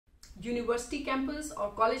University campus और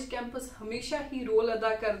college campus हमेशा ही role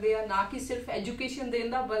अदा करते हैं, ना कि सिर्फ एजुकेशन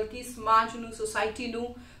देना बल्कि समाज नू सोसाइटी नू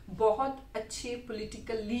बहुत अच्छे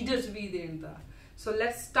पोलिटिकल लीडर्स भी देना। सो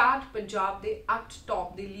लेट्स स्टार्ट पंजाब के 8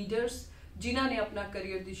 टॉप के लीडर्स जिन्हों ने अपना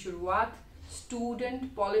करियर की शुरुआत स्टूडेंट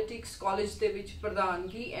पॉलिटिक्स कॉलेज के विच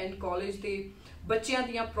प्रधानगी एंड कॉलेज के बच्चों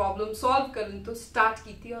दी प्रॉब्लम सॉल्व करने तो स्टार्ट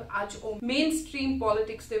की और अज वो मेन स्ट्रीम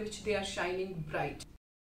पॉलिटिक्स के विच they are shining bright.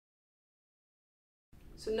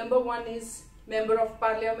 So number 1 is member of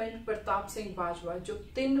parliament Pratap Singh Bajwa, जो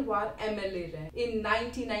 3 बार MLA रहे इन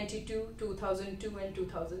 1992, 2002 एंड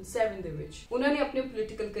 2007 दे विच। उन्होंने अपने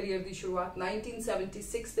पोलिटिकल करियर की शुरुआत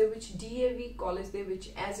 1976 दे विच DAV college they which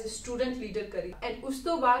as a student leader करी एंड उस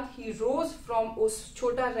तो बाद ही रोज फ्रॉम उस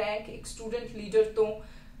छोटा रैंक एक स्टूडेंट लीडर तो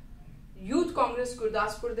यूथ कांग्रेस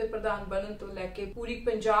गुरदासपुर के प्रधान बनने तो लैके पूरी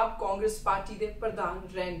पंजाब कांग्रेस पार्टी के प्रधान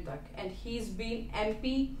रहने तक and he is been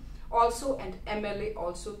MP also and MLA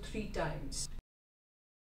also 3 times.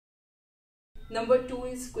 Number 2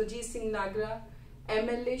 is Kuljit Singh Nagra,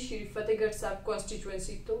 MLA Shri Fatehgarh Sahib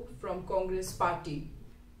constituency to from Congress party.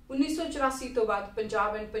 1984 तो बाद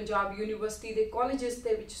पंजाब एंड पंजाब यूनिवर्सिटी के कॉलेजेस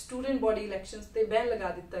के विच स्टूडेंट बॉडी इलैक्शंस ते ban लगा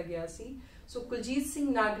दिता गया सी। सो कुलजीत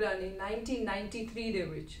सिंह नागरा ने 1993 दे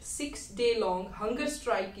विच 6 day long hunger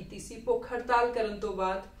strike की सी, भुख हड़ताल करन तो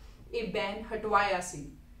बाद ये ban हटवाया C.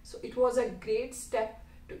 So it was a great step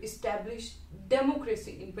to establish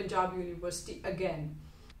democracy in Punjab University again.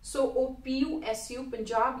 So PUSU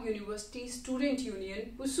Punjab University Student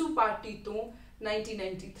Union PUSU party to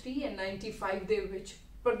 1993 and 95 ਦੇ ਵਿੱਚ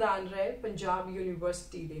ਪ੍ਰਧਾਨ ਰਹੇ ਪੰਜਾਬ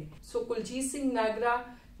ਯੂਨੀਵਰਸਿਟੀ ਦੇ। ਸੋ ਕੁਲਜੀਤ ਸਿੰਘ ਨਾਗਰਾ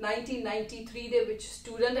 1993 ਦੇ ਵਿੱਚ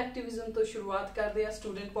ਸਟੂਡੈਂਟ ਐਕਟਿਵਿਜ਼ਮ ਤੋਂ ਸ਼ੁਰੂਆਤ ਕਰਦੇ ਆ,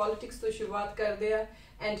 ਸਟੂਡੈਂਟ ਪੋਲਿਟਿਕਸ ਤੋਂ ਸ਼ੁਰੂਆਤ ਕਰਦੇ ਆ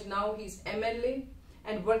and now he is MLA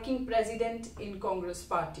and working president in Congress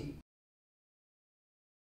party.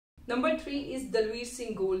 Number 3 is Dalveer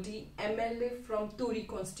Singh Goldie, MLA from Turi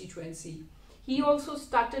constituency. He also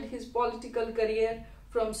started his political career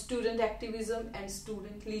from student activism and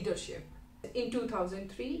student leadership. In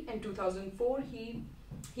 2003 and 2004,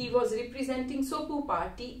 he was representing Sopu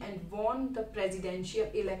party and won the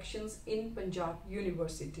presidential elections in Punjab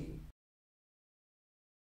University.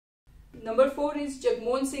 Number 4 is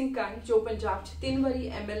Jagmohan Singh Kang, जो पंजाब च 3 बारी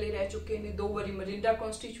MLA रह चुके ने, 2 बारी Mirinda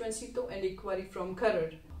constituency तो and 1 बारी from खरड़,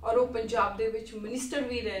 और वो पंजाब दे विच मिनिस्टर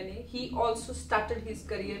भी रहे ने। He also started his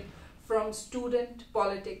career from student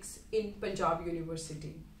politics in Punjab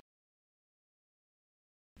University.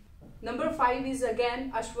 Number 5 is again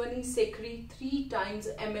Ashwani Sekhri, 3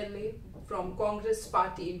 times MLA from Congress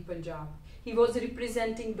party in Punjab. He was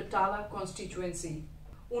representing Batala constituency.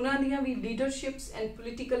 उन्होंने भी leaderships and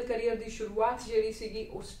political career की शुरुआत जी सी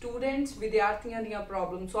students विद्यार्थियों दी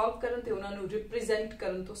problem solve करन ते उन्होंने represent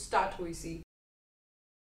करन तो start हुई सी।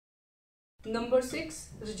 Number 6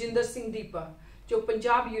 Rajinder Singh Deepa, जो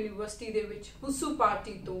पंजाब यूनिवर्सिटी दे विच पुसू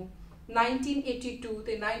पार्टी तो 1982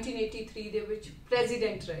 ते 1983 दे विच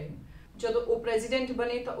प्रेजिडेंट रहे। जदों वो प्रेजिडेंट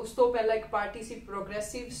बने तो उस तो पहला एक पार्टी सी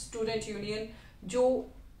प्रोग्रेसिव स्टूडेंट यूनियन, जो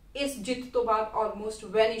इस जित तो बाद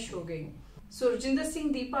ऑलमोस्ट वैनिश हो गई। So Rajinder Singh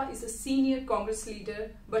Deepa is a senior Congress leader,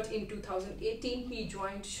 but in 2018 he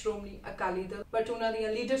joined Shromani Akali Dal. But उन्हां दी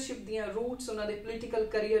leadership दी roots, उन्हां दे political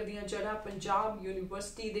career दी जड़ा Punjab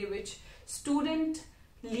university they which student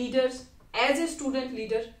leaders as a student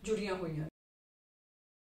leader जुड़ियां हुईयां।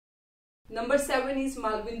 Number 7 is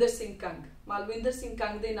Malvinder Singh Kang. Malvinder Singh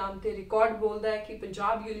Kang दे नाम ते record बोलदा है कि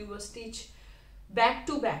Punjab university च back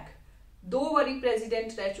to back 2 बारी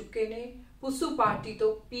प्रेजिडेंट रह चुके ने, पुसू पार्टी तो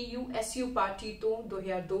PUSU पार्टी तो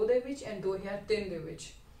 2002 दे विच एंड 2003 दे विच।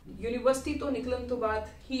 यूनिवर्सिटी तो निकलन तो बाद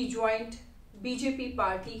ही joint BJP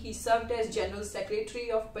party. He served as general सैकरेटरी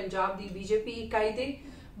of Punjab the BJP इकाई दे,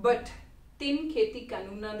 बट 3 खेती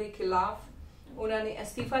कानूनां दे खिलाफ उन्होंने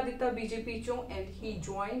अस्तीफा दिता BJP चों एंड ही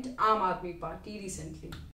ज्वाइंट आम आदमी party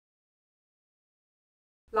recently.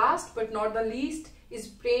 Last but not the least is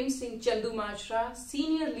Prem Singh Chandumashra,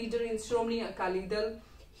 senior leader in Shromani Akali Dal.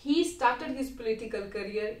 He started his political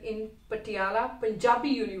career in Patiala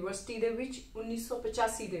Punjabi University de vich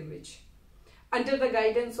 1985 de vich under the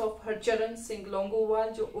guidance of Harcharan Singh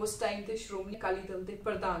Longowal, जो उस time ते श्रोमणी अकाली दल दे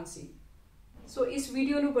प्रधान सी। सो इस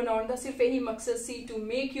video नू बनाउण दा सिर्फ यही मकसद सी to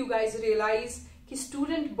make you guys realise कि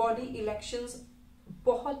स्टूडेंट बॉडी इलैक्शंस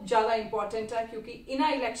बहुत ज़्यादा इंपॉर्टेंट है, क्योंकि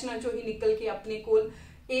इन्हां इलैक्शनां चों ही निकल के अपने कोल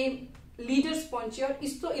ए लीडर्स पहुंचे और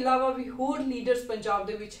इस तो इलावा भी होर लीडर्स पंजाब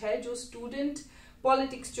दे विच है जो स्टूडेंट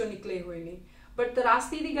पॉलिटिक्स चो निकले हुए ने। बट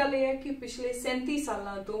तरासदी की गल यह है कि पिछले 37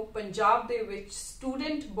 सालों तो पंजाब दे विच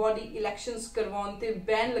स्टूडेंट बॉडी इलैक्शंस करवाउण ते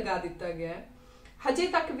बैन लगा दिता गया है। हजे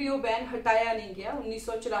तक भी वो बैन हटाया नहीं गया।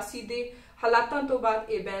 1984 के हालातों तो बाद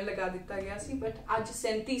ये बैन लगा दिता गया सी, बट अज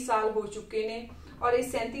 37 साल हो चुके ने और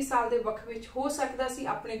इस 37 साल के वक्त हो सकता सी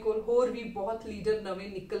अपने कोल होर भी बहुत लीडर नवे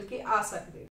निकल के आ सकते।